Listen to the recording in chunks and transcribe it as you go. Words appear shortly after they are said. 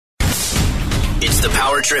It's the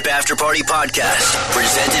Power Trip After Party Podcast,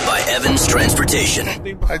 presented by Evans Transportation.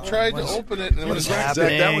 I tried to open it, and it was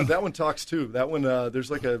happening. That one talks too. That one, there's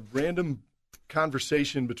like a random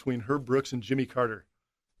conversation between Herb Brooks and Jimmy Carter.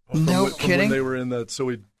 No From kidding. when they were in the, so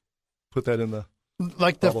we put that in the.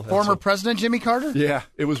 Like the former president, Jimmy Carter? Yeah,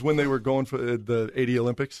 it was when they were going for the 80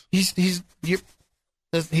 Olympics. You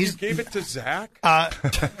gave it to Zach?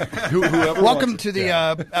 Welcome to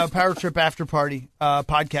the Power Trip After Party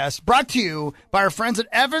podcast, brought to you by our friends at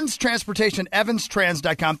Evans Transportation,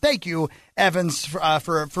 evanstrans.com. Thank you, Evans,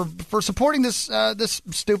 for supporting this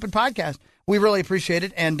stupid podcast. We really appreciate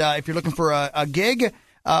it. And if you're looking for a gig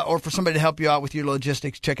or for somebody to help you out with your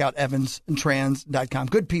logistics, check out evanstrans.com.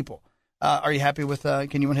 Good people. Are you happy with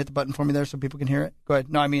can you want to hit the button for me there so people can hear it? Go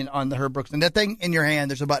ahead. No, I mean on the Herb Brooks. And that thing in your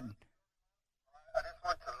hand, there's a button. I just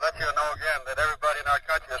want to let you know again that everybody in our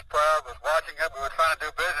country is proud, was watching it. We were trying to do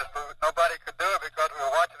business, but nobody could do it because we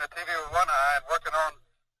were watching the TV with one eye and working on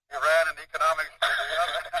Iran and economics with the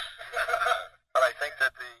other. But I think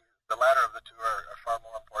that the latter of the two are far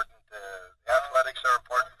more important. The athletics are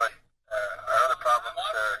important, but our other problems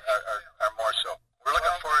are more so. We're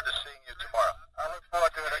looking forward to seeing you tomorrow. I look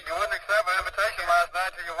forward to it. You wouldn't accept an invitation last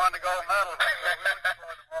night till you won the gold medal.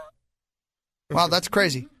 Wow, that's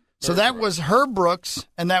crazy. So that was Herb Brooks,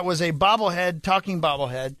 and that was a talking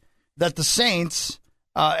bobblehead, that the Saints,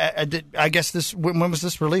 I guess this, when was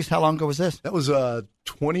this released? How long ago was this? That was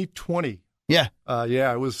 2020. Yeah.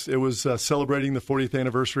 It was celebrating the 40th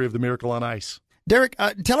anniversary of the Miracle on Ice. Derek,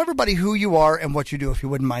 tell everybody who you are and what you do, if you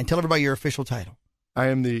wouldn't mind. Tell everybody your official title. I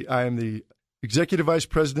am the Executive Vice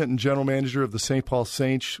President and General Manager of the St. Paul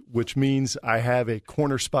Saints, which means I have a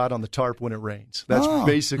corner spot on the tarp when it rains. That's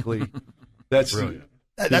basically that's brilliant.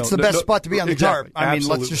 That's the best spot to be on the tarp. I mean,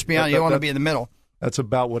 let's just be honest. You don't want to be in the middle. That's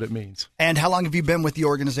about what it means. And how long have you been with the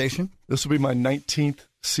organization? This will be my 19th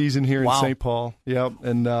season here in St. Paul. Yeah,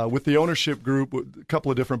 and with the ownership group, a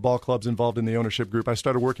couple of different ball clubs involved in the ownership group. I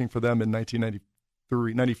started working for them in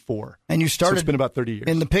 1994. And you started so it's been about 30 years.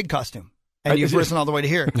 In the pig costume. And you've risen all the way to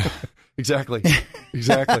here. Exactly.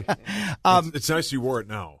 It's nice you wore it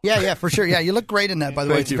now. Yeah, for sure. Yeah, you look great in that, by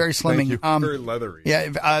the way. It's very slimming. Very leathery.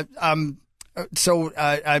 Yeah. So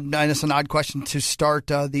I know it's an odd question to start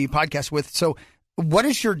the podcast with. So what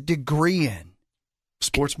is your degree in?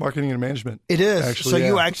 Sports marketing and management. It is. Actually, so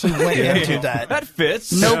you actually went into that. That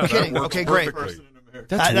fits. No kidding. Okay, great.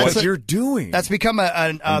 That's what you're doing. That's become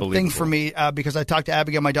a thing for me because I talk to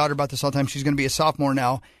Abigail, my daughter, about this all the time. She's going to be a sophomore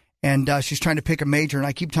now. And she's trying to pick a major, and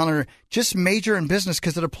I keep telling her, just major in business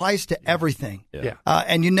because it applies to everything. Yeah.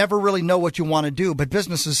 And you never really know what you want to do. But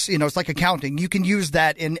business is, it's like accounting. You can use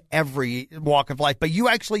that in every walk of life, but you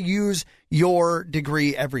actually use your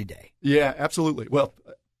degree every day. Yeah, absolutely. Well,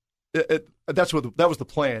 that was the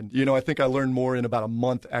plan. I think I learned more in about a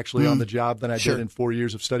month actually on the job than I did in 4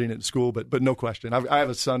 years of studying it in school. But no question. I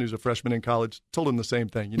have a son who's a freshman in college. Told him the same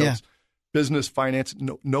thing. It's business, finance,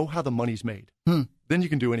 know how the money's made. Then you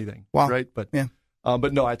can do anything, right? But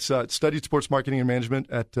no, I studied sports marketing and management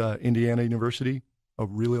at Indiana University a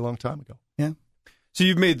really long time ago. Yeah. So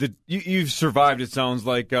you've survived, it sounds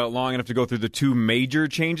like, long enough to go through the two major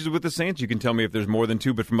changes with the Saints. You can tell me if there's more than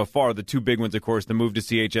two, but from afar, the two big ones, of course, the move to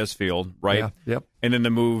CHS Field, right? Yeah, yep. And then the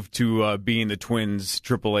move to being the Twins'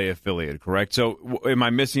 AAA affiliate, correct? So am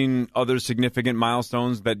I missing other significant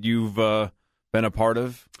milestones that you've been a part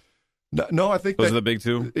of? No, I think those are the big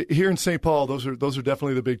two. Here in St. Paul, those are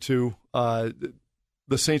definitely the big two. The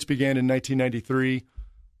Saints began in 1993,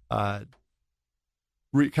 kind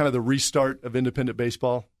of the restart of independent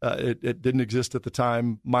baseball. It didn't exist at the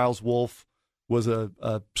time. Miles Wolff was a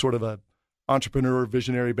sort of a entrepreneur,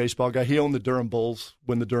 visionary baseball guy. He owned the Durham Bulls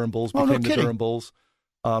when the Durham Bulls became the Durham Bulls.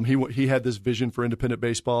 He had this vision for independent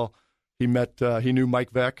baseball. He knew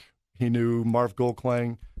Mike Veeck, he knew Marv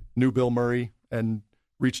Goldklang, knew Bill Murray, and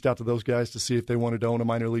reached out to those guys to see if they wanted to own a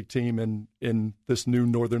minor league team in this new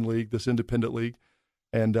Northern League, this independent league.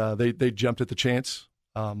 And they jumped at the chance.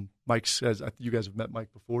 Mike says, you guys have met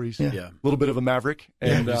Mike before. He's a little bit of a maverick.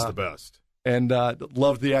 And he's the best. And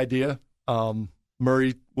loved the idea.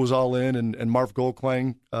 Murray was all in, and Marv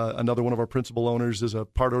Goldklang, another one of our principal owners, is a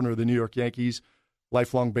part owner of the New York Yankees,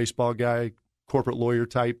 lifelong baseball guy, corporate lawyer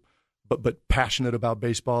type, but passionate about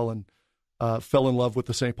baseball, and fell in love with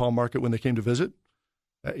the St. Paul market when they came to visit.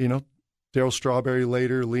 Darryl Strawberry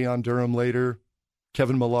later, Leon Durham later,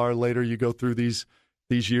 Kevin Millar later. You go through these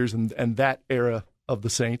years and that era of the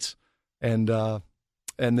Saints, and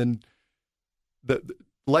then the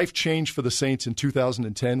life changed for the Saints in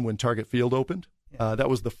 2010 when Target Field opened. That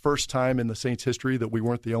was the first time in the Saints' history that we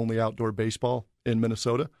weren't the only outdoor baseball in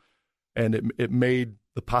Minnesota, and it made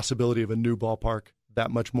the possibility of a new ballpark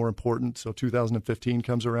that much more important. So 2015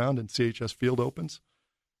 comes around and CHS Field opens.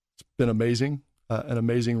 It's been amazing, an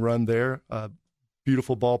amazing run there.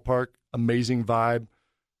 Beautiful ballpark, amazing vibe,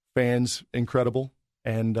 fans incredible,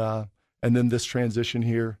 and then this transition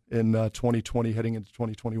here in 2020, heading into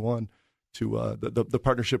 2021, to the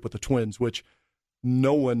partnership with the Twins, which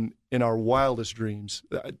no one in our wildest dreams,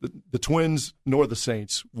 the Twins nor the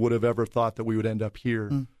Saints, would have ever thought that we would end up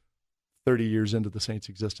here 30 years into the Saints'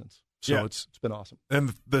 existence. So it's been awesome.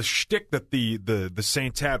 And the shtick that the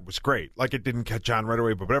Saints had was great. Like, it didn't catch on right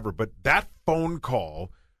away, but whatever. But that phone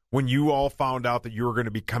call, when you all found out that you were going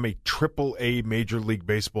to become a AAA Major League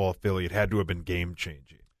Baseball affiliate, had to have been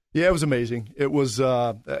game-changing. Yeah, it was amazing. It was,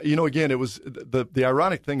 again, it was the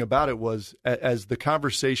ironic thing about it was as the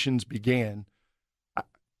conversations began,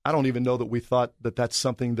 I don't even know that we thought that that's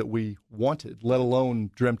something that we wanted, let alone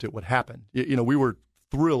dreamt it would happen. We were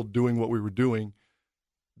thrilled doing what we were doing.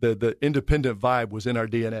 The independent vibe was in our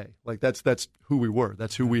DNA. Like, that's who we were.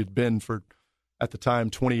 That's who we had been for, at the time,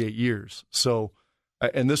 28 years. So,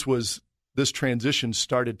 and this transition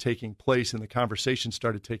started taking place, and the conversation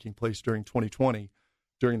started taking place during 2020,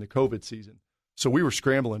 during the COVID season. So we were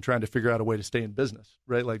scrambling, trying to figure out a way to stay in business,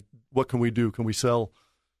 right? Like, what can we do? Can we sell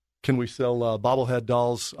bobblehead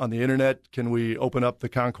dolls on the internet? Can we open up the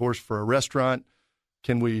concourse for a restaurant?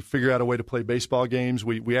 Can we figure out a way to play baseball games?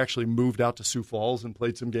 We actually moved out to Sioux Falls and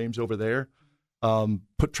played some games over there.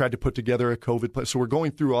 Tried to put together a COVID play. So we're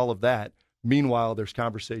going through all of that. Meanwhile, there's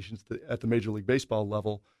conversations at the Major League Baseball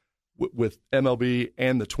level with MLB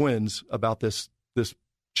and the Twins about this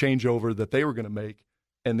changeover that they were going to make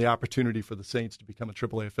and the opportunity for the Saints to become a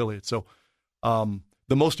AAA affiliate. So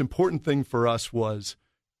the most important thing for us was,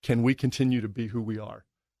 can we continue to be who we are?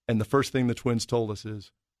 And the first thing the Twins told us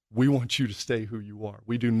is, we want you to stay who you are.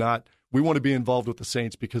 We want to be involved with the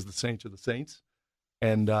Saints because the Saints are the Saints.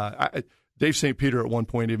 And Dave St. Peter at one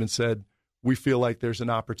point even said, we feel like there's an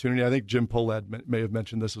opportunity. I think Jim Polad may have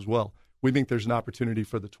mentioned this as well. We think there's an opportunity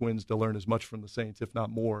for the Twins to learn as much from the Saints, if not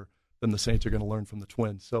more, than the Saints are going to learn from the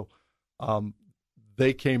Twins. So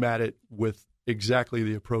they came at it with exactly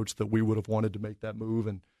the approach that we would have wanted to make that move.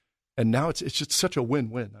 And now it's just such a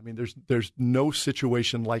win-win. I mean, there's no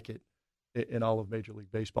situation like it in all of Major League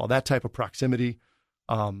Baseball. That type of proximity,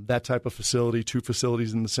 that type of facility, two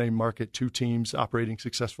facilities in the same market, two teams operating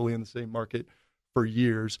successfully in the same market for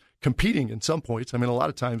years, competing in some points. I mean, a lot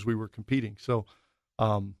of times we were competing. So,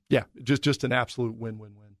 just an absolute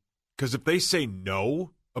win-win-win. Because if they say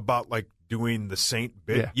no about, like, doing the Saint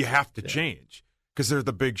bit, you have to change because they're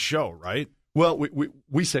the big show, right? Well,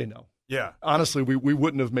 we say no. Yeah. Honestly, we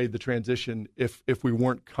wouldn't have made the transition if we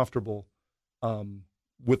weren't comfortable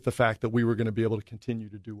with the fact that we were going to be able to continue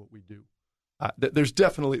to do what we do. There's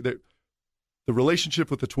definitely the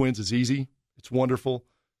relationship with the Twins is easy. It's wonderful.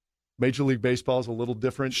 Major League Baseball is a little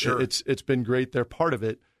different. Sure. It's been great. They're part of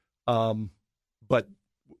it. But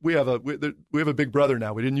we have a big brother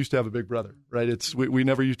now. We didn't used to have a big brother, right? We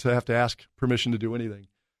never used to have to ask permission to do anything.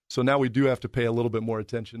 So now we do have to pay a little bit more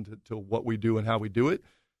attention to what we do and how we do it.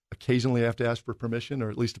 Occasionally have to ask for permission or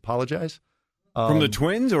at least apologize. From the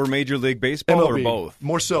Twins or Major League Baseball MLB, or both?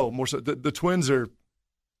 More so. The Twins are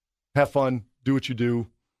have fun, do what you do.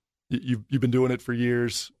 You've been doing it for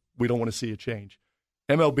years. We don't want to see a change.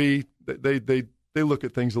 MLB, they look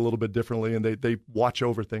at things a little bit differently and they watch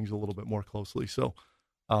over things a little bit more closely. So,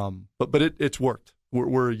 but it's worked.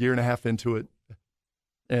 We're a year and a half into it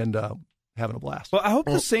and having a blast. Well, I hope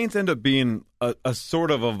the Saints end up being a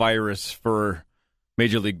sort of a virus for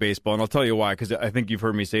Major League Baseball, and I'll tell you why, because I think you've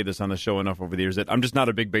heard me say this on the show enough over the years that I'm just not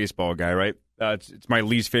a big baseball guy, right? It's my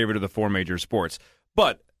least favorite of the four major sports.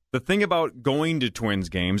 But the thing about going to Twins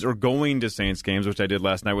games or going to Saints games, which I did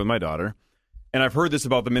last night with my daughter, and I've heard this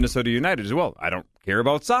about the Minnesota United as well. I don't care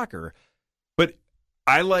about soccer, but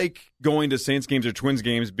I like going to Saints games or Twins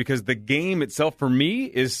games because the game itself for me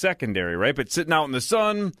is secondary, right? But sitting out in the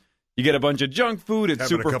sun, you get a bunch of junk food. It's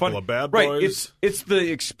having super a couple fun. Of bad right? boys. It's the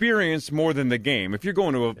experience more than the game. If you're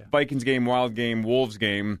going to a Vikings game, Wild game, Wolves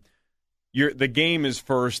game, the game is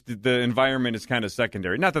first. The environment is kind of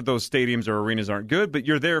secondary. Not that those stadiums or arenas aren't good, but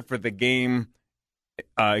you're there for the game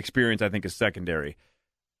experience. I think is secondary.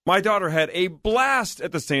 My daughter had a blast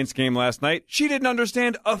at the Saints game last night. She didn't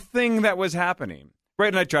understand a thing that was happening. Right,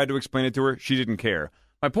 and I tried to explain it to her. She didn't care.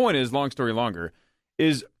 My point is, long story longer,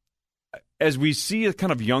 is as we see a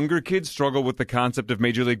kind of younger kids struggle with the concept of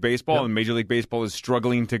Major League Baseball, and Major League Baseball is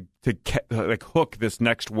struggling to hook this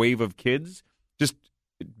next wave of kids, just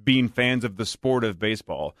being fans of the sport of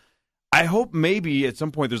baseball. I hope maybe at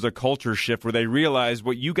some point there's a culture shift where they realize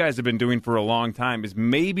what you guys have been doing for a long time is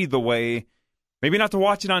maybe the way, maybe not to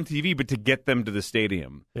watch it on TV, but to get them to the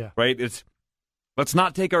stadium. Yeah. Right? Let's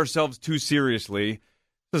not take ourselves too seriously.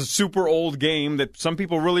 It's a super old game that some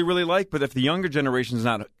people really, really like, but if the younger generation is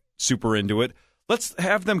not super into it, let's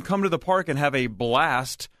have them come to the park and have a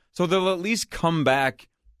blast so they'll at least come back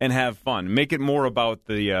and have fun. Make it more about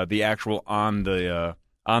the actual on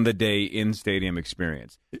the day in stadium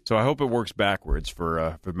experience. So I hope it works backwards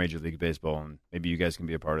for Major League Baseball, and maybe you guys can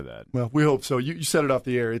be a part of that. Well, we hope so. You said it off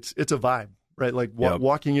the air. It's a vibe, right? Like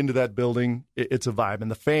walking into that building, it's a vibe, and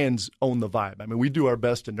the fans own the vibe. I mean, we do our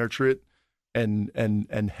best to nurture it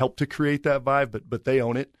and help to create that vibe, but they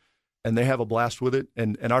own it, and they have a blast with it.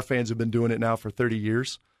 And our fans have been doing it now for 30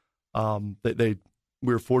 years.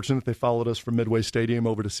 We were fortunate they followed us from Midway Stadium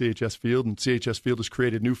over to CHS Field, and CHS Field has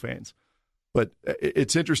created new fans. But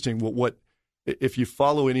it's interesting what if you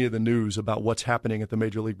follow any of the news about what's happening at the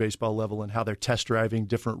Major League Baseball level and how they're test driving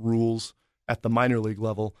different rules at the minor league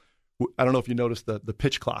level. I don't know if you noticed the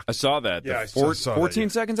pitch clock. I saw that. Yeah, 14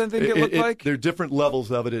 seconds, I think it looked like. There are different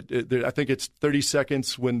levels of it. I think it's 30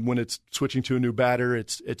 seconds when it's switching to a new batter.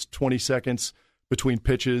 It's 20 seconds between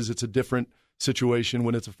pitches. It's a different situation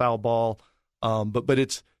when it's a foul ball. But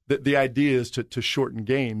it's the idea is to shorten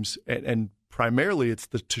games, and primarily it's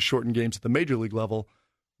to shorten games at the major league level.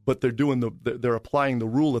 But they're applying the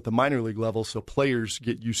rule at the minor league level, so players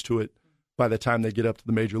get used to it by the time they get up to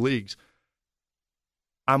the major leagues.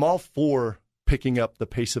 I'm all for picking up the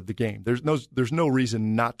pace of the game. There's no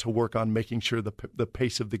reason not to work on making sure the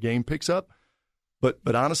pace of the game picks up. But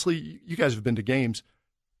honestly, you guys have been to games.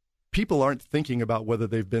 People aren't thinking about whether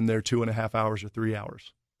they've been there 2.5 hours or 3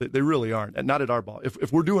 hours. They really aren't, and not at our ball.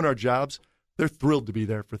 If we're doing our jobs, they're thrilled to be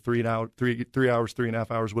there for 3 hours,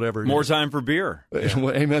 3.5 hours, whatever. More time for beer.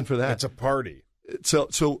 Well, amen for that. It's a party.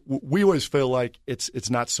 So we always feel like it's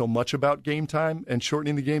not so much about game time and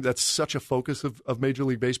shortening the game. That's such a focus of Major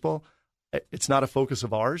League Baseball. It's not a focus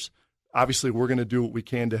of ours. Obviously, we're going to do what we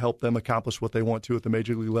can to help them accomplish what they want to at the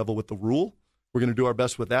Major League level with the rule. We're going to do our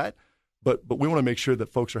best with that. But we want to make sure that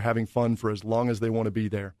folks are having fun for as long as they want to be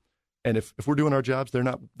there. And if we're doing our jobs, they're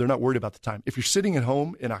not worried about the time. If you're sitting at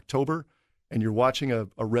home in October and you're watching a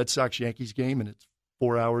Red Sox-Yankees game and it's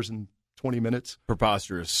 4 hours and 20 minutes.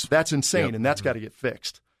 Preposterous. That's insane, and that's got to get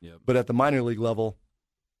fixed. Yep. But at the minor league level,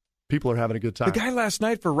 people are having a good time. The guy last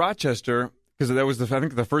night for Rochester, because that was I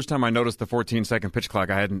think the first time I noticed the 14-second pitch clock.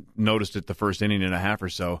 I hadn't noticed it the first inning and a half or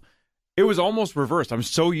so. It was almost reversed. I'm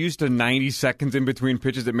so used to 90 seconds in between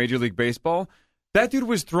pitches at Major League Baseball. That dude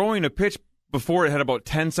was throwing a pitch before it had about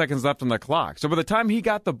 10 seconds left on the clock. So by the time he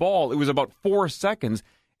got the ball, it was about 4 seconds,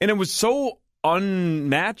 and it was so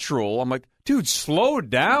unnatural. I'm like, dude, slow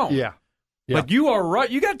down. Yeah. Like, you are right.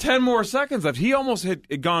 You got 10 more seconds left. He almost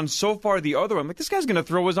had gone so far the other way. I'm like, this guy's going to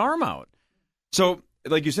throw his arm out. So,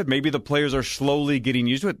 like you said, maybe the players are slowly getting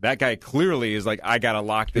used to it. That guy clearly is like, I got to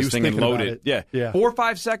lock this thing and load it. Yeah. 4 or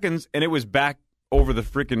 5 seconds, and it was back over the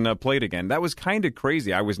freaking plate again. That was kind of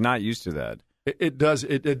crazy. I was not used to that. It does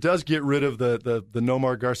get rid of the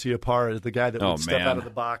Nomar Garcia Parra, the guy that would step out of the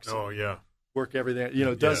box. Oh, yeah. Work everything.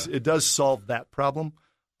 It does solve that problem.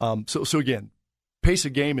 So again, pace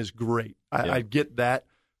of game is great. I get that,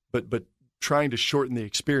 but trying to shorten the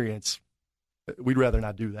experience, we'd rather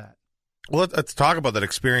not do that. Well, let's talk about that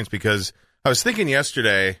experience, because I was thinking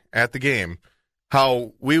yesterday at the game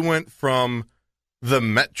how we went from the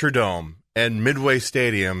Metrodome and Midway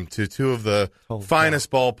Stadium to two of the finest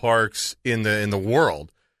ballparks in the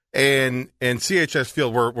world, and CHS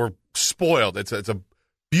Field we're spoiled. It's a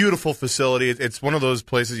beautiful facility. It's one of those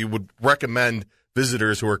places you would recommend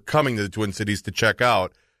visitors who are coming to the Twin Cities to check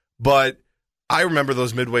out. But I remember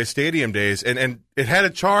those Midway Stadium days, and it had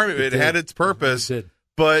a charm. It had its purpose,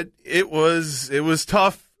 but it was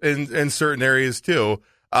tough in certain areas too.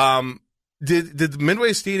 Did the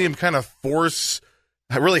Midway Stadium kind of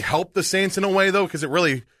really help the Saints in a way, though? Because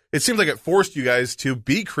it seems like it forced you guys to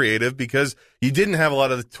be creative, because you didn't have a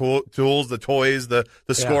lot of the tools, the toys, the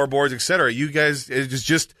scoreboards, etc. You guys,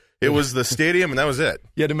 it was the stadium, and that was it.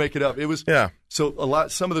 You had to make it up. It was So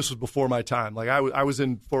some of this was before my time. Like I was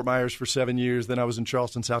in Fort Myers for 7 years, then I was in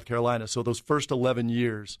Charleston, South Carolina. So those first 11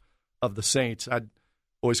 years of the Saints, I'd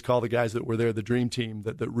always call the guys that were there the dream team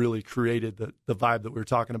that really created the vibe that we were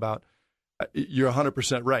talking about. You're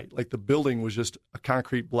 100% right. Like, the building was just a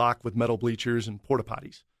concrete block with metal bleachers and porta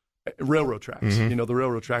potties. Railroad tracks. Mm-hmm. The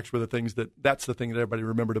railroad tracks were that's the thing that everybody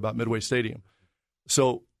remembered about Midway Stadium.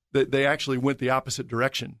 So they actually went the opposite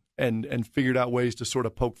direction and figured out ways to sort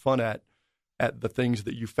of poke fun at the things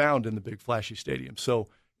that you found in the big flashy stadium. So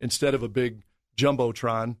instead of a big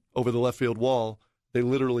jumbotron over the left field wall, they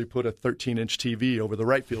literally put a 13-inch TV over the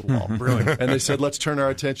right field wall. Brilliant. And they said, let's turn our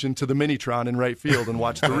attention to the Minitron in right field and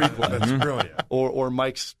watch the replay. That's brilliant. Or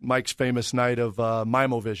Mike's famous night of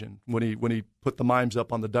Mimo-Vision when he put the mimes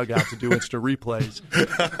up on the dugout to do instant replays,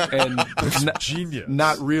 and Genius.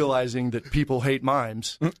 not realizing that people hate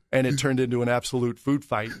mimes, and it turned into an absolute food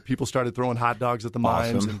fight. People started throwing hot dogs at the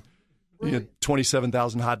mimes, and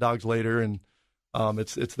 27,000 hot dogs later, and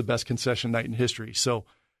it's the best concession night in history. So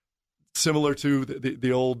similar to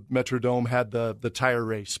the old Metrodome had the tire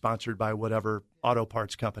race sponsored by whatever auto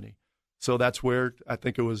parts company. So that's where I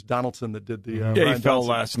think it was Donaldson that did the he fell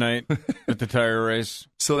last night at the tire race.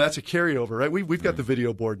 So that's a carryover, right? We've got the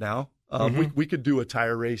video board now. We could do a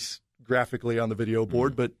tire race graphically on the video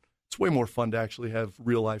board, but it's way more fun to actually have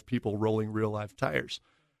real life people rolling real life tires.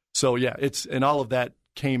 So yeah, and all of that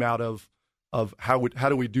came out of how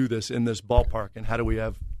do we do this in this ballpark, and how do we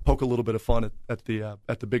poke a little bit of fun at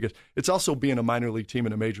the biggest. It's also being a minor league team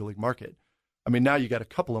in a major league market. I mean, now you got a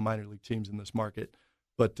couple of minor league teams in this market.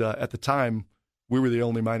 But at the time, we were the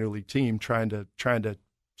only minor league team trying to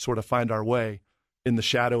sort of find our way in the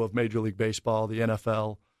shadow of Major League Baseball, the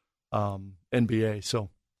NFL, NBA. So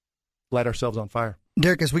light ourselves on fire.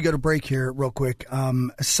 Derek, as we go to break here real quick,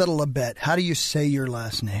 settle a bet. How do you say your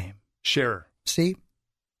last name? Sharrer. See?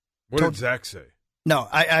 What did Zach say? No,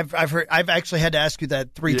 I've heard. I've actually had to ask you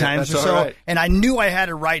that 3 times or so, right. And I knew I had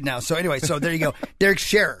it right now. So anyway, so there you go. Derek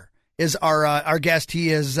Sharrer is our guest. He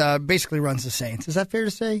is basically runs the Saints. Is that fair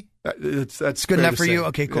to say? That's good enough for say. you.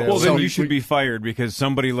 Okay, cool. Yeah. Well, so then you should be fired because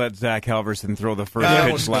somebody let Zach Halverson throw the first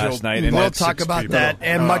pitch last night. And we'll that's talk about that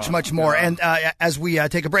and much more. And as we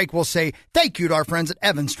take a break, we'll say thank you to our friends at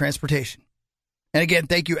Evans Transportation. And again,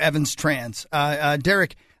 thank you, Evans Trans.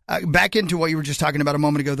 Derek, back into what you were just talking about a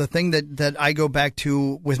moment ago. The thing that I go back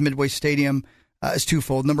to with Midway Stadium is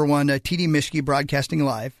twofold. Number one, TD Mischke broadcasting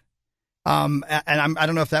live. And I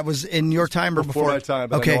don't know if that was in your time or before my time,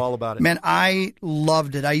 but okay. I know all about it. Man, I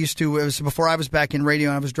loved it. It was before I was back in radio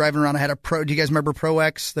and I was driving around. I had do you guys remember Pro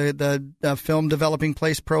X, the film developing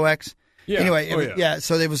place, Pro X? Yeah. Anyway,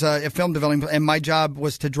 so there was a film developing, and my job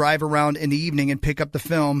was to drive around in the evening and pick up the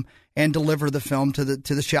film and deliver the film to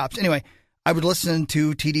the shops. Anyway, I would listen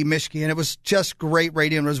to TD Mischke, and it was just great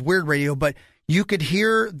radio, and it was weird radio, but you could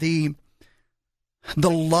hear the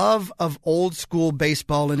love of old school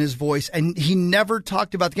baseball in his voice, and he never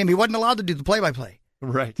talked about the game. He wasn't allowed to do the play-by-play.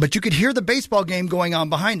 Right. But you could hear the baseball game going on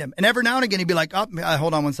behind him. And every now and again, he'd be like,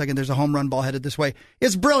 hold on one second, there's a home run ball headed this way.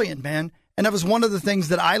 It's brilliant, man. And that was one of the things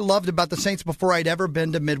that I loved about the Saints before I'd ever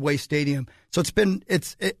been to Midway Stadium. So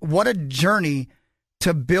what a journey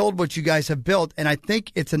to build what you guys have built. And I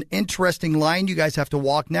think it's an interesting line you guys have to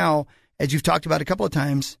walk now, as you've talked about a couple of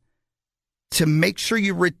times, to make sure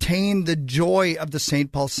you retain the joy of the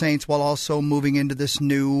St. Paul Saints while also moving into this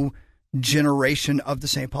new generation of the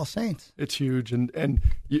St. Paul Saints. It's huge. And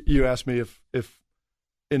you asked me if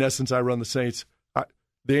in essence, I run the Saints.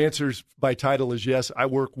 The answer by title is yes. I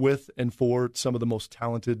work with and for some of the most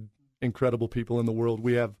talented, incredible people in the world.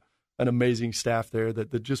 We have an amazing staff there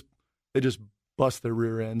that they just bust their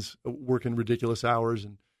rear ends, working ridiculous hours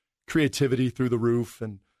and creativity through the roof.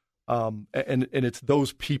 And it's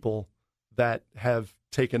those people that have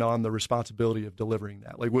taken on the responsibility of delivering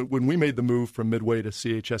that. Like when we made the move from Midway to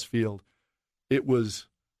CHS Field, it was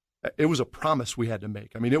a promise we had to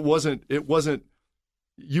make. I mean, it wasn't.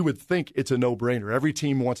 You would think it's a no-brainer. Every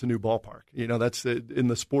team wants a new ballpark. You know, that's in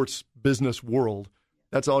the sports business world.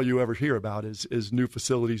 That's all you ever hear about is new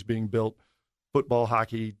facilities being built, football,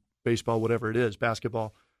 hockey, baseball, whatever it is,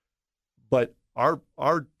 basketball. But our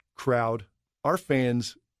crowd, our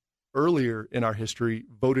fans, earlier in our history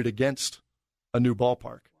voted against a new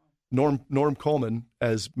ballpark. Norm Coleman,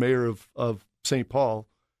 as mayor of St. Paul,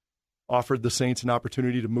 offered the Saints an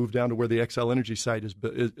opportunity to move down to where the XL Energy site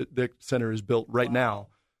the center is built right now.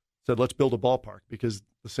 Said, let's build a ballpark because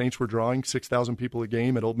the Saints were drawing 6,000 people a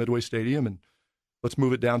game at Old Midway Stadium, and let's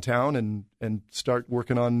move it downtown and start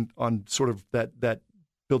working on sort of that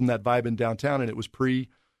building that vibe in downtown. And it was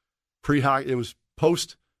it was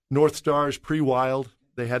post North Stars, pre-Wild.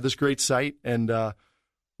 They had this great site, and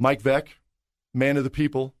Mike Veck, man of the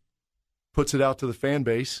people, puts it out to the fan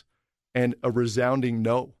base, and a resounding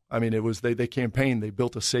no. I mean, it was they campaigned. They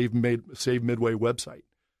built a Save Midway website,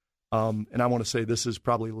 and I want to say this is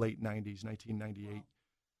probably late '90s,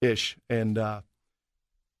 1998-ish. And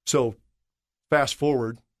so, fast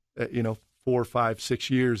forward, 4, 5, 6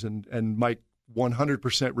 years, and Mike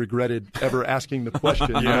 100% regretted ever asking the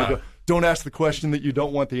question. Yeah. Don't ask the question that you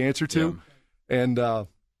don't want the answer to. Yeah.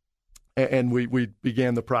 And we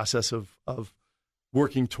began the process of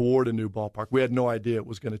working toward a new ballpark. We had no idea it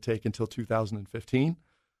was going to take until 2015,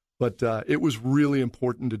 But it was really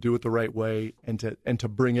important to do it the right way and to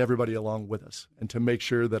bring everybody along with us and to make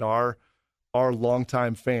sure that our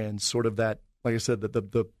longtime fans, sort of that, like I said,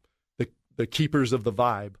 the keepers of the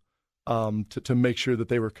vibe, to make sure that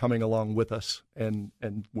they were coming along with us and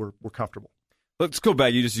were comfortable. Let's go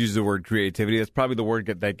back. You just used the word creativity. That's probably the word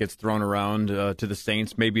that gets thrown around to the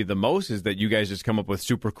Saints maybe the most, is that you guys just come up with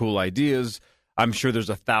super cool ideas. I'm sure there's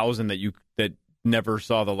 1,000 that never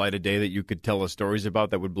saw the light of day that you could tell us stories about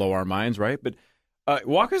that would blow our minds, right? But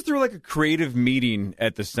walk us through like a creative meeting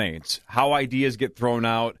at the Saints, how ideas get thrown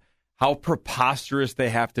out, how preposterous they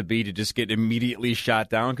have to be to just get immediately shot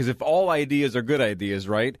down. Because if all ideas are good ideas,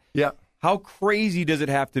 right? Yeah. How crazy does it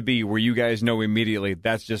have to be where you guys know immediately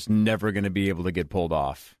that's just never going to be able to get pulled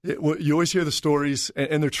off? Well, you always hear the stories,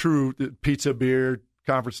 and they're true. Pizza, beer,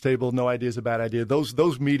 conference table, no idea is a bad idea.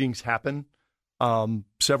 Those meetings happen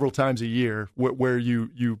several times a year where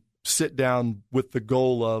you sit down with the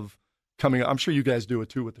goal of coming. I'm sure you guys do it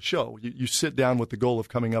too with the show. You sit down with the goal of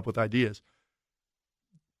coming up with ideas.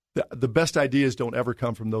 The best ideas don't ever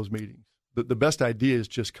come from those meetings. The best ideas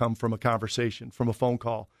just come from a conversation, from a phone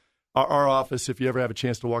call. Our office, if you ever have a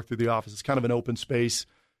chance to walk through the office, it's kind of an open space.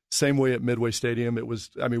 Same way at Midway Stadium.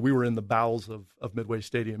 We were in the bowels of Midway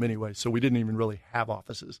Stadium anyway, so we didn't even really have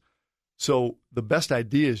offices. So the best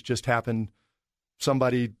ideas just happened.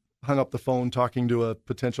 Somebody hung up the phone talking to a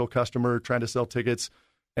potential customer trying to sell tickets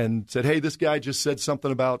and said, hey, this guy just said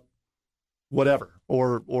something about whatever,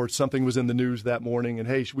 or something was in the news that morning, and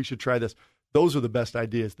hey, we should try this. Those are the best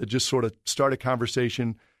ideas that just sort of start a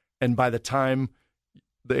conversation, and by the time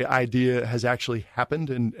the idea has actually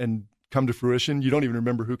happened and come to fruition, you don't even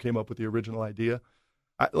remember who came up with the original idea.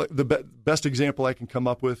 The best example I can come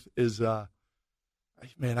up with is, I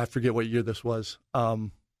forget what year this was,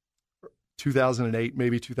 2008,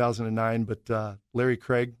 maybe 2009, but Larry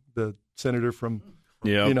Craig, the senator from,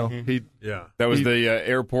 that was the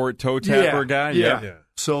airport toe tapper guy. Yeah.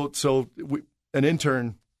 So an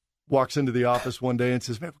intern walks into the office one day and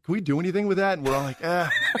says, "Man, can we do anything with that?" And we're all like,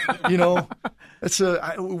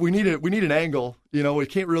 we need an angle. We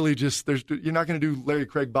can't really just. You're not going to do Larry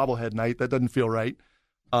Craig bobblehead night. That doesn't feel right.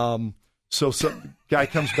 So some guy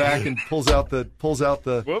comes back and pulls out the pulls out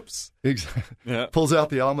the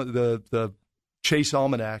Chase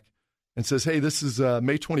Almanac and says, "Hey, this is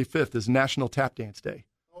May 25th is National Tap Dance Day."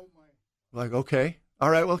 Oh my! Like, okay, all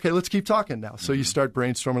right, well, okay, let's keep talking now. So you start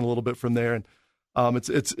brainstorming a little bit from there, and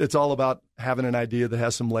it's all about having an idea that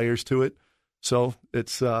has some layers to it. So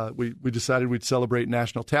it's we decided we'd celebrate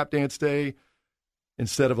National Tap Dance Day.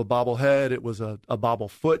 Instead of a bobblehead, it was a bobble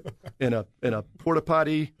foot in a porta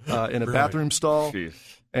potty in a bathroom stall. Jeez.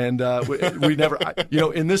 And we never,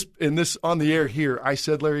 in this on the air here, I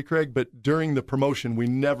said Larry Craig, but during the promotion, we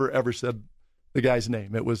never ever said the guy's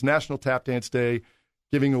name. It was National Tap Dance Day,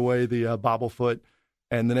 giving away the bobble foot,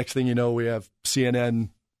 and the next thing you know, we have CNN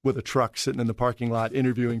with a truck sitting in the parking lot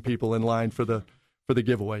interviewing people in line for the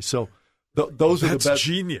giveaway. So. Those are the best.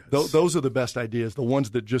 Genius. Those are the best ideas. The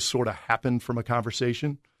ones that just sort of happen from a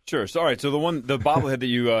conversation. Sure. So, all right. So the bobblehead that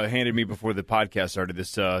you handed me before the podcast started,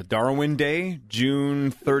 this Darwin Day,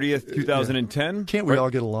 June 30th, 2010. Yeah. Can't we all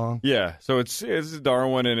get along? Yeah. So it's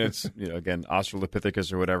Darwin, and it's again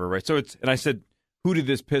Australopithecus or whatever, right? So and I said, who did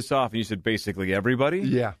this piss off? And you said basically everybody.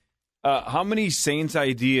 Yeah. How many Saints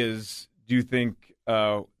ideas do you think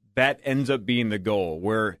that ends up being the goal?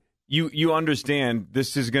 Where You understand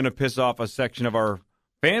this is going to piss off a section of our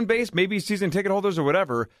fan base, maybe season ticket holders or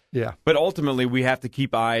whatever. Yeah. But ultimately, we have to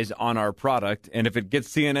keep eyes on our product. And if it gets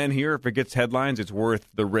CNN here, if it gets headlines, it's worth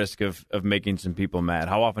the risk of making some people mad.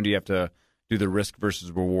 How often do you have to do the risk versus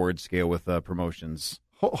reward scale with promotions?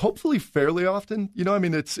 Hopefully fairly often.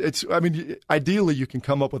 Ideally you can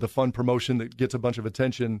come up with a fun promotion that gets a bunch of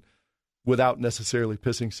attention without necessarily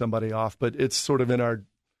pissing somebody off. But it's sort of in our,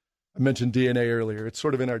 I mentioned DNA earlier. It's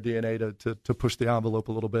sort of in our DNA to push the envelope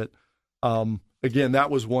a little bit. Again, that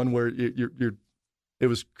was one where it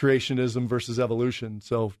was creationism versus evolution.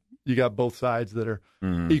 So you got both sides that are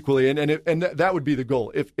equally, and that would be the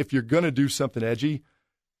goal. If you're going to do something edgy,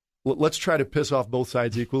 let's try to piss off both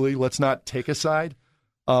sides equally. Let's not take a side.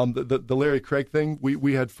 The Larry Craig thing,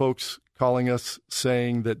 we had folks calling us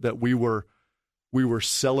saying that we were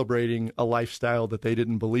celebrating a lifestyle that they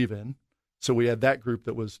didn't believe in. So we had that group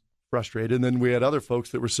that was frustrated. And then we had other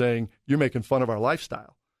folks that were saying, you're making fun of our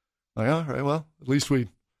lifestyle. Like, all right, well, at least we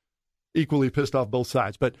equally pissed off both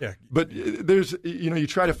sides. But there's, you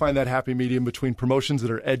try to find that happy medium between promotions that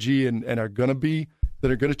are edgy and are going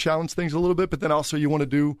to challenge things a little bit. But then also you want to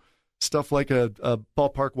do stuff like a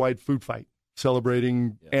ballpark-wide food fight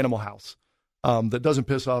celebrating Animal House that doesn't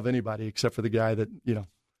piss off anybody except for the guy that,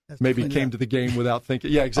 maybe came to the game without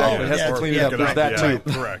thinking. Yeah, exactly. It has to clean it up. There's that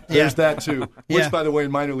too. Correct. There's that too. Which, by the way,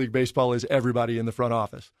 in minor league baseball is everybody in the front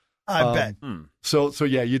office. I bet. So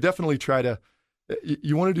yeah, you definitely try to.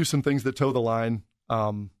 You want to do some things that toe the line.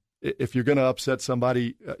 If you're going to upset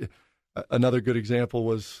somebody, another good example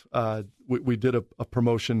was we did a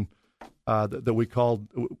promotion that we called.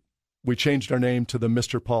 We changed our name to the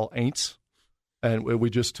Mr. Paul Aints, and we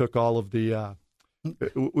just took all of the.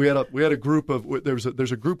 We had a group of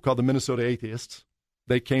there's a group called the Minnesota Atheists.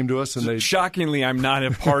 They came to us and they. Shockingly, I'm not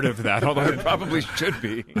a part of that, although I probably should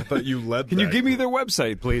be. But you led. Can you give me their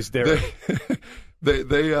website, please, Derek?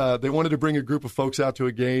 They wanted to bring a group of folks out to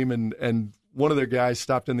a game, and one of their guys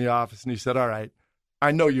stopped in the office and he said, "All right,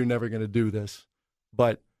 I know you're never going to do this,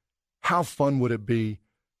 but how fun would it be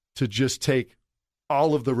to just take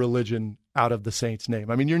all of the religion out of the Saints'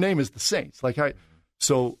 name? I mean, your name is the Saints.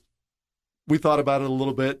 So." We thought about it a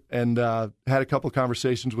little bit and had a couple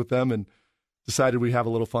conversations with them and decided we'd have a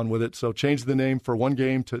little fun with it. So changed the name for one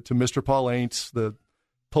game to Mr. Paul Aints,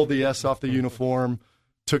 pulled the S off the uniform,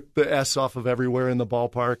 took the S off of everywhere in the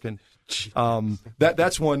ballpark. And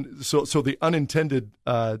that's one. So the unintended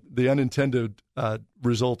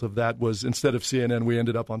result of that was instead of CNN, we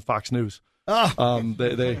ended up on Fox News.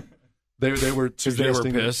 They were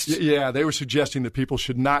suggesting, they were suggesting that people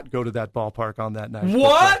should not go to that ballpark on that night.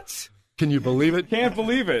 What? Can you believe it? Can't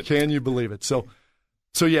believe it. Can you believe it? So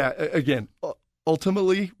yeah, again,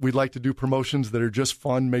 ultimately, we'd like to do promotions that are just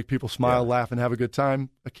fun, make people smile, laugh, and have a good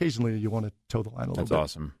time. Occasionally, you want to toe the line a little bit.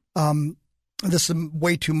 That's awesome. This is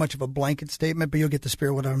way too much of a blanket statement, but you'll get the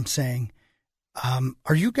spirit of what I'm saying.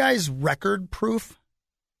 Are you guys record proof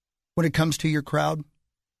when it comes to your crowd?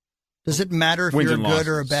 Does it matter if you're a good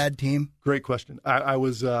or a bad team? Great question. I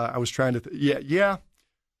was trying to. Yeah.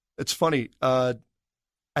 It's funny.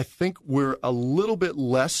 I think we're a little bit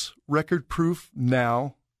less record proof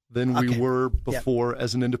now than we were before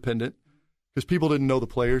as an independent, because people didn't know the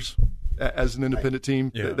players as an independent team.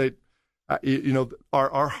 Yeah. They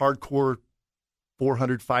our hardcore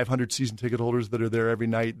 400, 500 season ticket holders that are there every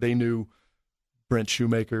night, they knew Brent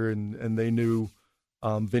Shoemaker and they knew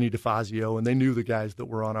Vinny DeFazio, and they knew the guys that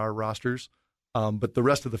were on our rosters. But the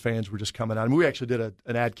rest of the fans were just coming out. I mean, we actually did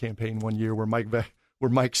an ad campaign one year where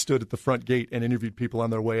Mike stood at the front gate and interviewed people on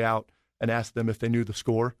their way out and asked them if they knew the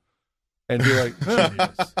score, and be like,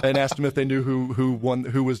 and asked them if they knew who won,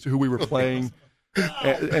 who we were playing,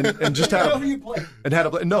 and just had so many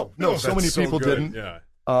people didn't. Yeah.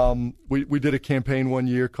 We did a campaign one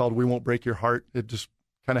year called "We Won't Break Your Heart." It just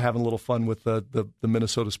kind of having a little fun with the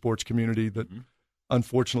Minnesota sports community that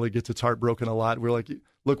unfortunately gets its heart broken a lot. We're like,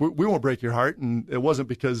 look, we won't break your heart, and it wasn't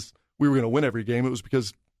because we were going to win every game. It was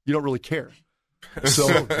because you don't really care.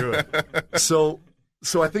 So good. So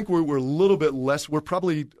I think we're a little bit less. We're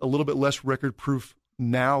probably a little bit less record proof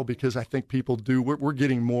now because I think people do. We're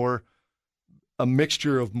getting a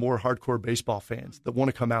mixture of more hardcore baseball fans that want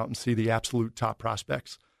to come out and see the absolute top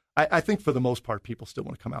prospects. I think for the most part, people still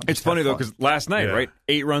want to come out. And it's funny though, because last night, right,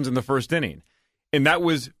 8 runs in the first inning, and that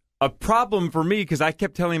was a problem for me because I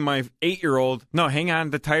kept telling my 8-year-old, no, hang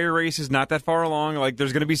on, the tire race is not that far along. Like,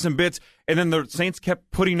 there's going to be some bits. And then the Saints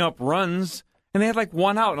kept putting up runs, and they had like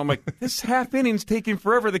 1 out. And I'm like, this half inning's taking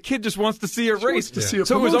forever. The kid just wants to see a race.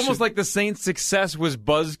 So it was almost like the Saints' success was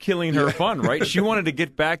buzz killing her fun, right? She wanted to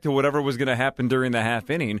get back to whatever was going to happen during the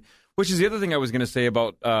half inning, which is the other thing I was going to say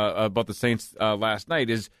about the Saints last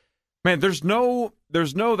night is, man, there's no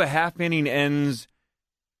the half inning ends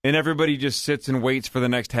and everybody just sits and waits for the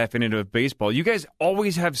next half inning of baseball. You guys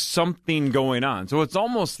always have something going on. So it's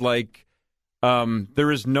almost like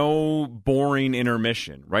there is no boring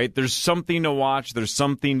intermission, right? There's something to watch. There's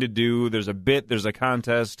something to do. There's a bit. There's a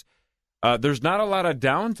contest. There's not a lot of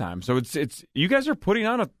downtime. So it's you guys are putting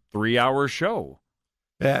on a 3-hour show.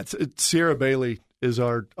 Yeah, it's Sierra Bailey is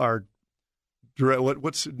our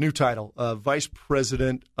what's new title? Vice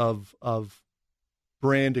President of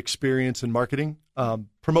Brand Experience and Marketing.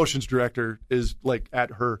 Promotions Director is like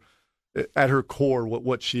at her core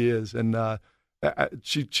what she is, and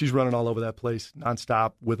she's running all over that place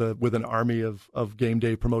nonstop with an army of game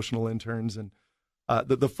day promotional interns. And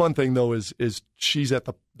the fun thing though is she's at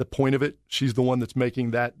the point of it. She's the one that's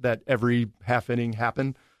making that every half inning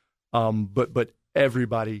happen. But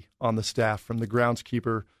everybody on the staff, from the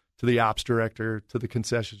groundskeeper to the ops director to the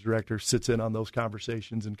concessions director, sits in on those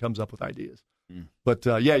conversations and comes up with ideas. But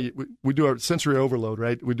we do our sensory overload,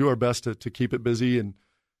 right? We do our best to keep it busy and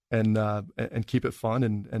keep it fun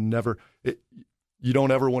and never. You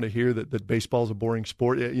don't ever want to hear that baseball is a boring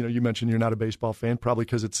sport. You know, you mentioned you're not a baseball fan, probably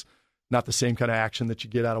because it's not the same kind of action that you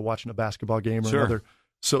get out of watching a basketball game or another.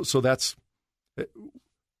 So that's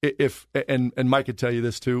if and Mike could tell you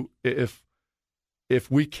this too, if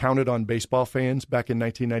we counted on baseball fans back in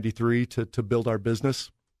 1993 to build our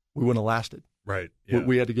business, we wouldn't have lasted. Right. Yeah.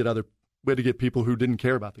 We had to get people who didn't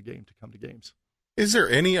care about the game to come to games. Is there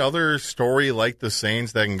any other story like the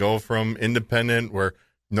Saints that can go from independent, where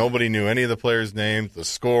nobody knew any of the players' names, the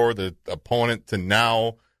score, the opponent, to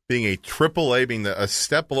now being a AAA, being a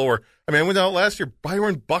step lower? I mean, I went out last year,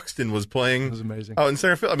 Byron Buxton was playing. It was amazing. Out in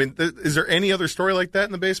center field. I mean, is there any other story like that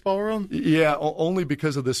in the baseball world? Yeah, only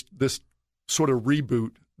because of this sort of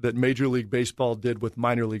reboot that Major League Baseball did with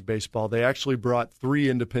minor league baseball. They actually brought 3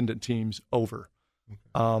 independent teams over.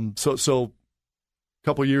 So a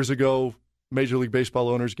couple years ago, Major League Baseball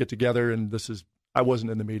owners get together, and I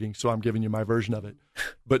wasn't in the meeting, so I'm giving you my version of it.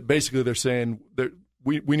 But basically they're saying that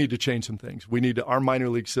we need to change some things. Our minor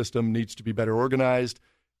league system needs to be better organized.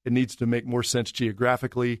 It needs to make more sense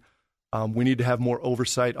geographically. We need to have more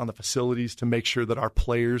oversight on the facilities to make sure that our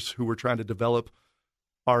players who we're trying to develop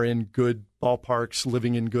are in good ballparks,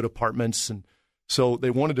 living in good apartments. And so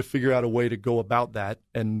they wanted to figure out a way to go about that.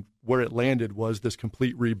 And where it landed was this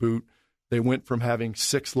complete reboot. They went from having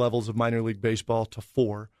 6 levels of minor league baseball to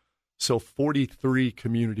 4. So 43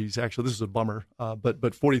 communities, actually, this is a bummer,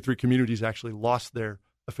 but 43 communities actually lost their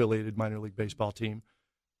affiliated minor league baseball team.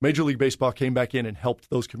 Major League Baseball came back in and helped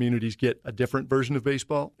those communities get a different version of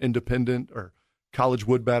baseball, independent or college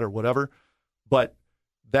wood bat or whatever. But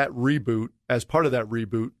that reboot, as part of that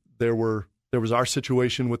reboot, there was our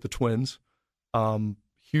situation with the Twins.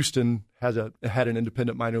 Houston had an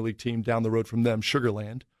independent minor league team down the road from them,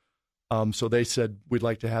 Sugarland. So they said we'd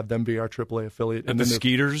like to have them be our AAA affiliate. And the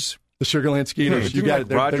Skeeters? The Sugarland Skeeters. You got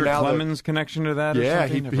it. Roger Clemens' connection to that? Yeah, or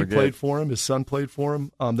something? he played for him. His son played for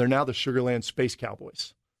him. They're now the Sugarland Space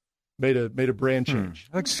Cowboys. Made a brand change.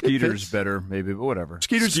 I like Skeeters better, maybe, but whatever.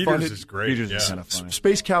 Skeeters is great. Skeeters is kind of funny.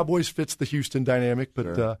 Space Cowboys fits the Houston dynamic,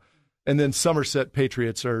 but Sure. And then Somerset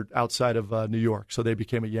Patriots are outside of New York, so they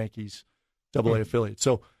became a Yankees AA affiliate.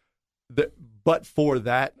 So, but for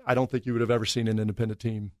that, I don't think you would have ever seen an independent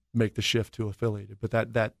team make the shift to affiliated. But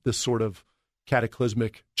this sort of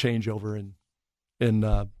cataclysmic changeover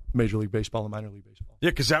in Major League Baseball and minor league baseball. Yeah,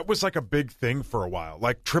 because that was like a big thing for a while.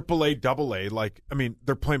 Like AAA, AA, like, I mean,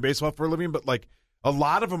 they're playing baseball for a living, but like a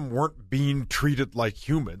lot of them weren't being treated like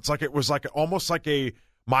humans. Like it was like almost like a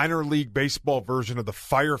minor league baseball version of the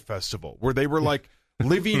Fire Festival, where they were like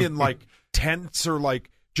living in like tents or like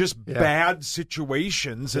just bad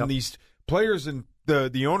situations. And these players and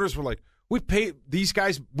the owners were like, we pay these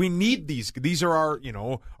guys. We need these. These are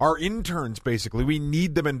our interns, basically. We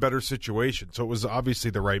need them in better situations. So it was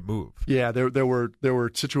obviously the right move. Yeah, there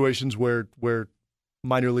were situations where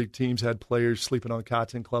minor league teams had players sleeping on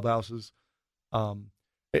cots in clubhouses.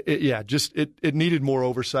 It needed more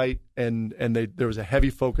oversight, and there was a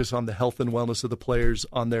heavy focus on the health and wellness of the players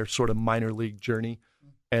on their sort of minor league journey,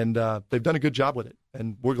 and they've done a good job with it.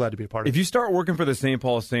 And we're glad to be a part of it. If you start working for the St.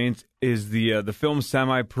 Paul Saints, is the film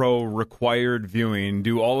semi-pro required viewing?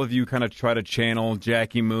 Do all of you kind of try to channel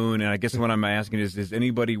Jackie Moon? And I guess what I'm asking is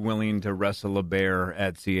anybody willing to wrestle a bear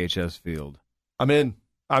at CHS Field? I'm in.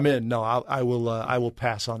 No, I will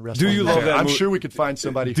pass on wrestling. Do you love that I'm movie? sure we could find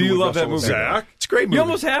somebody Do who you would love that wrestle a movie, bear. Zach? It's a great movie. You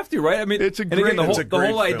almost have to, right? I mean, it's a and again, great the whole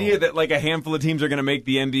film. idea that like a handful of teams are going to make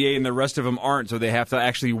the NBA and the rest of them aren't, so they have to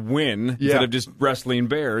actually win instead of just wrestling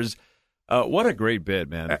bears. What a great bid,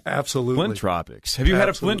 man. Absolutely. Flint Tropics. Have you had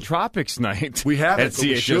a Flint Tropics night? We have at it, but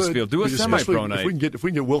we CHS should. Field. Do a semi-pro night. If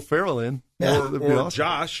we can get Will Ferrell in, that'd be Or awesome.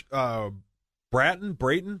 Josh, Brayton?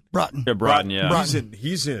 Broughton. Yeah, Broughton, yeah.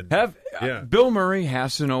 He's in. Bill Murray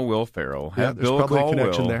has to know Will Ferrell. Have there's Bill probably call a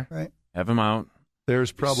connection Will. there. Right. Have him out.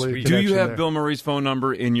 There's probably a Sweet. Do you connection have there. Bill Murray's phone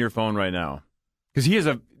number in your phone right now? Because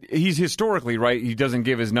he's historically, right, he doesn't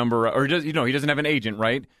give his number, or he doesn't have an agent,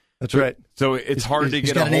 right? That's right. So it's hard to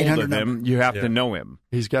get got a an hold 800 of him. number. You have to know him.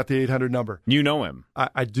 He's got the 800 number. You know him.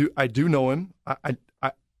 I do know him. I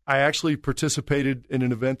actually participated in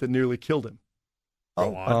an event that nearly killed him.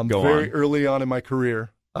 Go on. Very early on in my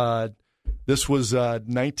career. This was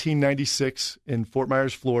 1996 in Fort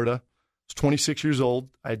Myers, Florida. I was 26 years old.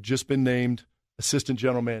 I had just been named assistant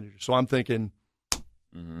general manager. So I'm thinking,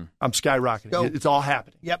 I'm skyrocketing. Go. It's all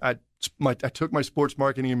happening. Yep. I took my sports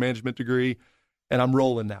marketing and management degree, and I'm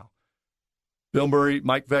rolling now. Bill Murray,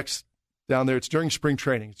 Mike Vex down there. It's during spring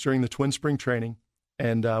training. It's during the Twin spring training.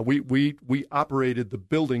 And we operated the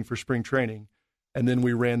building for spring training, and then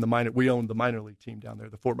we owned the minor league team down there,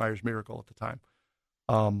 the Fort Myers Miracle at the time.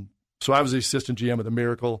 So I was the assistant GM of the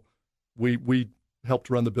Miracle. We helped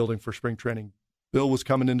run the building for spring training. Bill was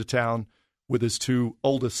coming into town with his 2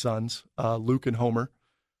 oldest sons, Luke and Homer.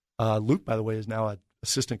 Luke, by the way, is now an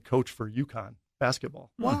assistant coach for UConn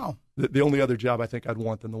basketball. Wow. The only other job I think I'd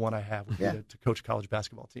want than the one I have would be to coach a college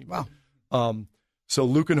basketball team. Wow. So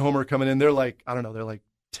Luke and Homer are coming in. They're like, I don't know, they're like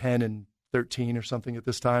 10 and 13 or something at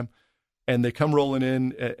this time. And they come rolling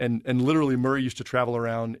in, and literally Murray used to travel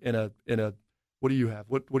around in a what do you have?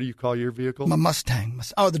 What do you call your vehicle? My Mustang.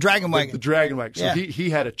 The Dragon Wagon. The Dragon Wagon. So Yeah. he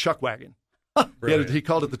had a chuck wagon. Right. He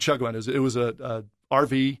called it the chuck wagon. It was a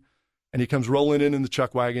RV, and he comes rolling in the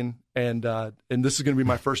chuck wagon, and this is going to be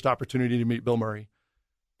my first opportunity to meet Bill Murray.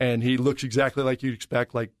 And he looks exactly like you'd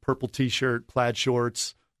expect, like purple T-shirt, plaid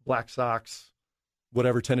shorts, black socks,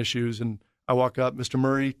 whatever, tennis shoes. And I walk up, Mr.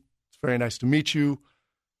 Murray, it's very nice to meet you.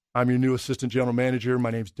 I'm your new assistant general manager. My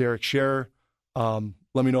name's Derek Sharrer.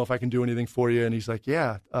 Let me know if I can do anything for you. And he's like,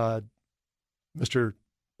 yeah, Mr.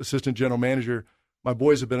 Assistant General Manager, my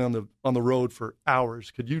boys have been on the road for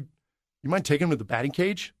hours. Could you mind taking them to the batting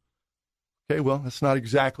cage? Okay, well, that's not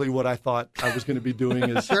exactly what I thought I was going to be doing.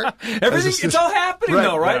 Everything, it's all happening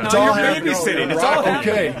though, right? It's Now all you're happening. babysitting. It's all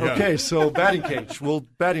happening. Okay. So batting cage. We'll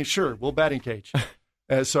batting cage.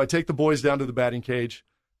 So I take the boys down to the batting cage.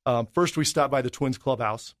 First, we stop by the Twins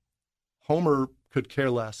clubhouse. Homer could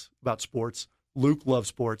care less about sports. Luke loves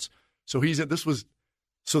sports. So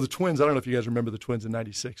the Twins, I don't know if you guys remember the Twins in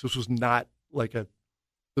 96. This was not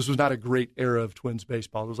a great era of Twins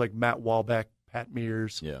baseball. It was like Matt Walbeck, Pat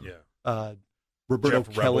Mears, Roberto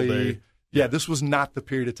Jeff Kelly. Revelday. Yeah, this was not the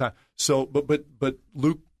period of time. So, but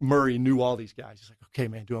Luke Murray knew all these guys. He's like, okay,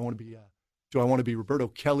 man, do I want to be Roberto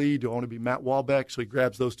Kelly? Do I want to be Matt Walbeck? So he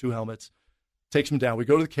grabs those two helmets, takes them down. We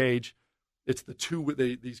go to the cage. It's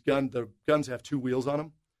the guns have two wheels on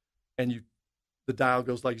them, and the dial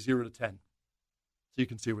goes like 0 to 10, so you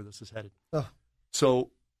can see where this is headed. Oh. So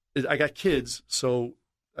I got kids, so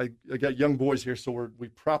I got young boys here, so we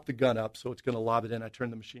prop the gun up, so it's going to lob it in. I turn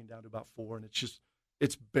the machine down to about 4, and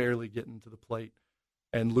it's barely getting to the plate.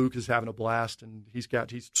 And Luke is having a blast, and he's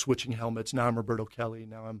switching helmets. Now I'm Roberto Kelly.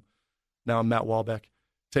 Now I'm Matt Walbeck,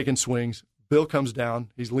 taking swings. Bill comes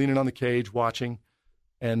down. He's leaning on the cage, watching,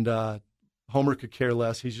 and Homer could care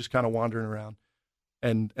less. He's just kind of wandering around.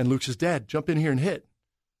 And Luke says, Dad, jump in here and hit.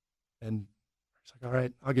 And he's like, all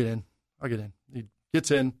right, I'll get in. He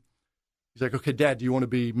gets in. He's like, okay, Dad, do you want to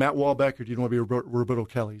be Matt Walbeck or do you want to be Roberto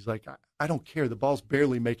Kelly? He's like, I don't care. The ball's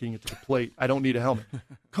barely making it to the plate. I don't need a helmet.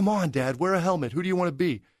 Come on, Dad, wear a helmet. Who do you want to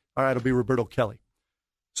be? All right, I'll be Roberto Kelly.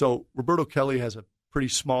 So Roberto Kelly has a pretty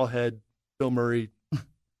small head. Bill Murray,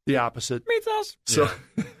 the opposite. Meets us. So,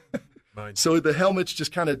 so the helmet's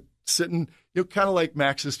just kind of sitting, kind of like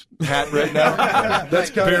Max's hat right now. That's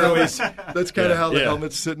kind of how the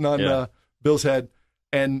helmet's sitting on Bill's head.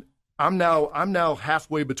 And I'm now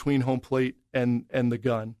halfway between home plate and the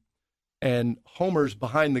gun. And Homer's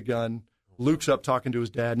behind the gun. Luke's up talking to his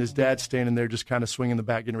dad, and his dad's standing there just kind of swinging the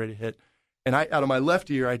bat, getting ready to hit. And out of my left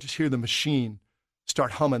ear, I just hear the machine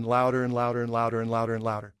start humming louder and louder and louder and louder and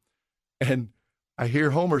louder. And I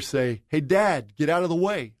hear Homer say, hey, Dad, get out of the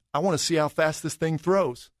way. I want to see how fast this thing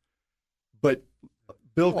throws. But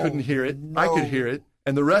Bill couldn't hear it. No. I could hear it.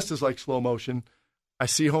 And the rest is like slow motion. I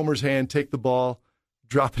see Homer's hand take the ball,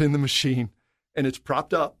 drop it in the machine, and it's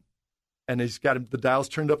propped up. And he's got the dials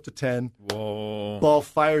turned up to 10. Whoa. Ball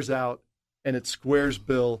fires out, and it squares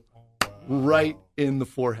Bill right in the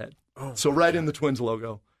forehead. So right in the Twins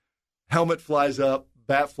logo. Helmet flies up,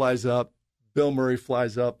 bat flies up, Bill Murray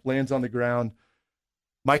flies up, lands on the ground.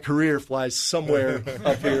 My career flies somewhere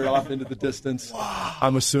up here off into the distance,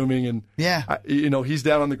 I'm assuming. And, he's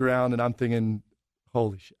down on the ground, and I'm thinking,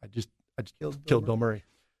 holy shit, I just killed Bill Murray.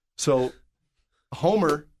 So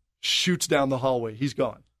Homer shoots down the hallway. He's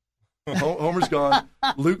gone. Homer's gone.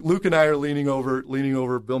 Luke and I are leaning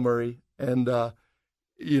over Bill Murray. And,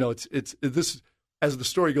 it's this, as the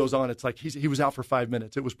story goes on, it's like he was out for 5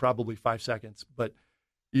 minutes. It was probably 5 seconds. But,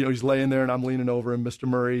 he's laying there, and I'm leaning over him. Mr.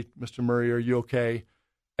 Murray, are you okay?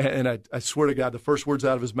 And I swear to God, the first words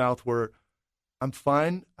out of his mouth were, I'm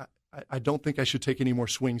fine. I don't think I should take any more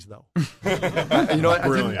swings, though. I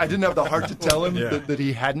didn't have the heart to tell him that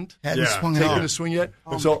he hadn't swung taken a swing yet.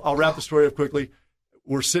 So I'll wrap the story up quickly.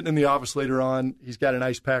 We're sitting in the office later on. He's got an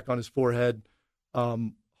ice pack on his forehead.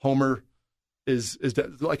 Homer is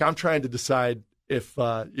like, I'm trying to decide if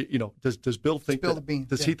does Bill think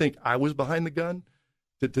does he think I was behind the gun?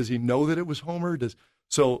 Does he know that it was Homer?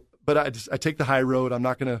 But I take the high road. I'm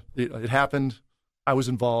not gonna. It happened. I was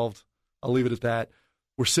involved. I'll leave it at that.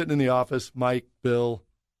 We're sitting in the office. Mike, Bill,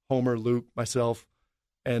 Homer, Luke, myself,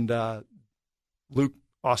 and Luke,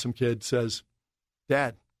 awesome kid, says,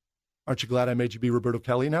 "Dad, aren't you glad I made you be Roberto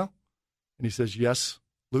Kelly now?" And he says, "Yes,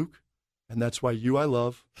 Luke, and that's why you I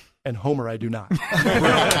love, and Homer I do not."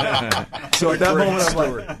 So at that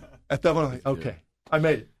moment, I'm like, okay, I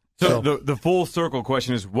made it. So the full circle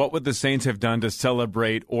question is, what would the Saints have done to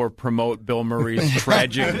celebrate or promote Bill Murray's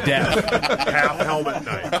tragic death? Half helmet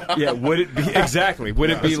night. Yeah, would it be exactly?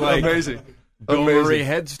 Would it be like amazing. Bill Murray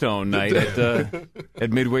headstone night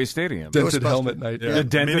at Midway Stadium? Dented helmet night. Yeah. The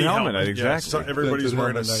dented Mini helmet night, exactly. Yeah, everybody's Dented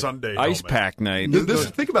wearing a helmet night. Sunday Ice helmet. pack night.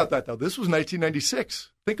 Think about that though. This was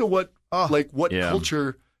 1996. Think of what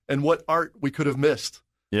culture and what art we could have missed.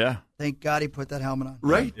 Yeah, Thank God he put that helmet on.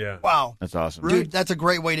 Right? Yeah. Wow. that's awesome. Dude, that's a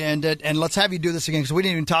great way to end it. And let's have you do this again because we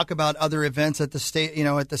didn't even talk about other events at the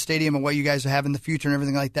at the stadium and what you guys have in the future and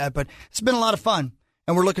everything like that. But it's been a lot of fun.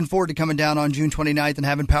 And we're looking forward to coming down on June 29th and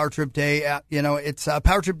having Power Trip Day. It's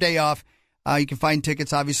Power Trip Day off. You can find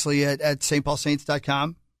tickets, obviously, at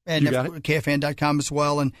stpaulsaints.com and KFAN.com as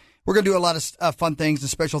well. And we're going to do a lot of fun things and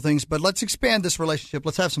special things. But let's expand this relationship.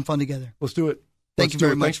 Let's have some fun together. Let's do it. Thank you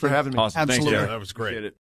very much. Thanks for having me. Awesome. Absolutely. Thanks, Jared. That was great. Appreciate it.